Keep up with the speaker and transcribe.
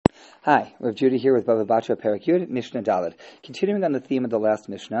Hi, Rav Judah here with Bava Batra Perek Yud, Mishnah Dalet. Continuing on the theme of the last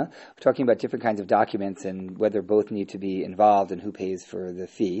Mishnah, we're talking about different kinds of documents and whether both need to be involved and who pays for the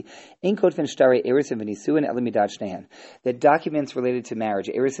fee. Ein kotfen shtare erisin v'nisuin ela midad shnehan. The documents related to marriage.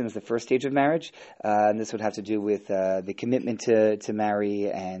 Erisin is the first stage of marriage, and this would have to do with the commitment to marry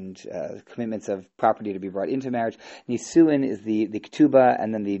and commitments of property to be brought into marriage. Nisuin is the ketubah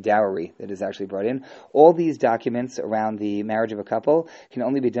and then the dowry that is actually brought in. All these documents around the marriage of a couple can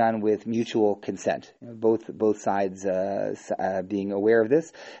only be done with mutual consent, both sides being aware of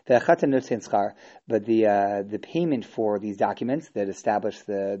this. But the payment for these documents that establish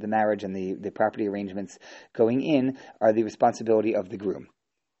the marriage and the property arrangements going in are the responsibility of the groom.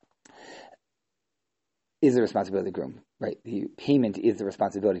 Is the responsibility of the groom. Right, the payment is the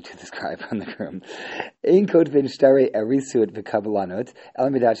responsibility to the scribe on the groom.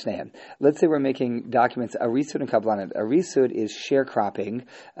 Let's say we're making documents, arisud and kabbalanot. Arisud is sharecropping,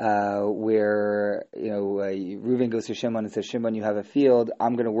 where Reuven goes to Shimon and says, Shimon, you have a field,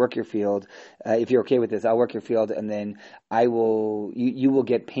 I'm going to work your field. If you're okay with this, I'll work your field, and then you will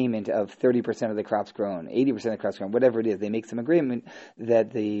get payment of 30% of the crops grown, 80% of the crops grown, whatever it is. They make some agreement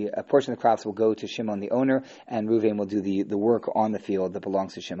that a portion of the crops will go to Shimon, the owner, and Reuven will do the work on the field that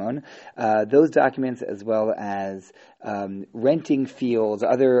belongs to Shimon. Those documents, as well as renting fields,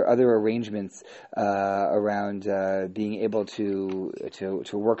 other arrangements around being able to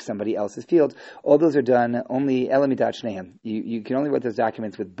work somebody else's field, all those are done only elamidat shnehem. You can only write those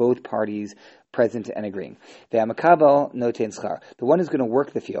documents with both parties present and agreeing. The one who's going to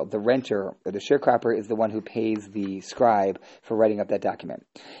work the field, the renter or the sharecropper, is the one who pays the scribe for writing up that document.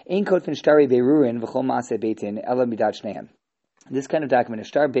 This kind of document, a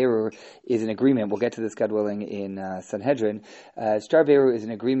shtar berur, is an agreement. We'll get to this, God willing, in Sanhedrin. Shtar berur is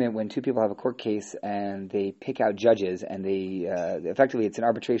an agreement when two people have a court case and they pick out judges, and they effectively it's an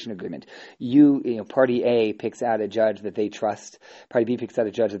arbitration agreement. Party A picks out a judge that they trust. Party B picks out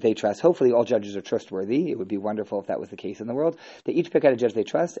a judge that they trust. Hopefully, all judges are trustworthy. It would be wonderful if that was the case in the world. They each pick out a judge they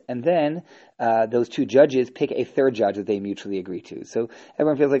trust, and then those two judges pick a third judge that they mutually agree to. So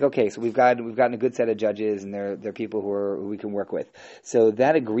everyone feels like, okay, so we've gotten a good set of judges, and they're people who we can work with. So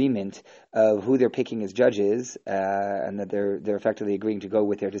that agreement of who they're picking as judges, and that they're effectively agreeing to go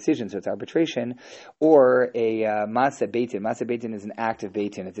with their decision, so it's arbitration, or a Masa Beitin. Masa Beitin is an act of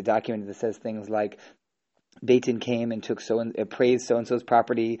Beitin. It's a document that says things like, Beitin came and took appraised so-and-so's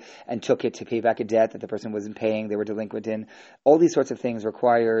property and took it to pay back a debt that the person wasn't paying, they were delinquent in. All these sorts of things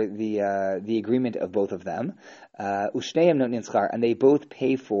require the agreement of both of them. Ushneim not ninschar, and they both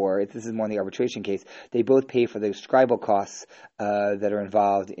pay for, this is more in the arbitration case, they both pay for the scribal costs that are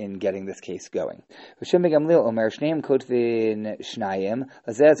involved in getting this case going. Shimon Gamliel Omer, Shneim kotvin shnayim,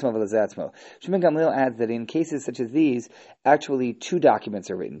 lazeatzmo v'lazeatzmo. Shimon Gamliel adds that in cases such as these, actually two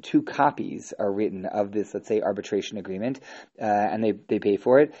documents are written, two copies are written of this, let's say, arbitration agreement, and they pay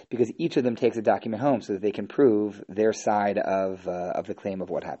for it because each of them takes a document home so that they can prove their side of the claim of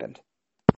what happened.